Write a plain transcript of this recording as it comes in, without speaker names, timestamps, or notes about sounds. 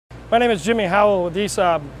My name is Jimmy Howell with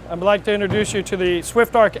ESAB. I'd like to introduce you to the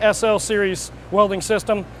SwiftArc SL series welding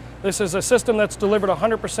system. This is a system that's delivered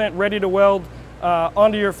 100% ready to weld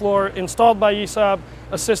onto your floor, installed by ESAB,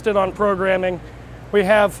 assisted on programming. We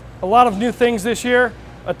have a lot of new things this year.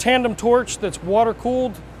 A tandem torch that's water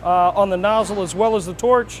cooled on the nozzle as well as the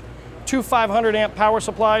torch. Two 500 amp power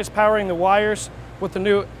supplies powering the wires with the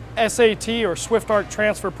new SAT or SwiftArc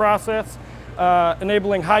transfer process,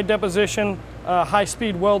 enabling high deposition,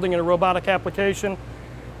 high-speed welding in a robotic application.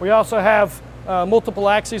 We also have multiple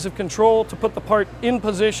axes of control to put the part in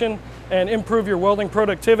position and improve your welding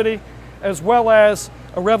productivity, as well as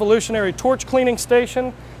a revolutionary torch cleaning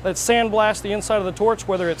station that sandblasts the inside of the torch,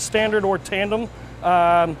 whether it's standard or tandem.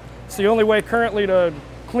 It's the only way currently to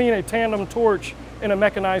clean a tandem torch in a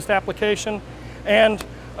mechanized application, and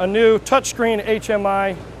a new touchscreen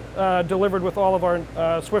HMI delivered with all of our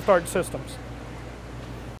SwiftArc systems.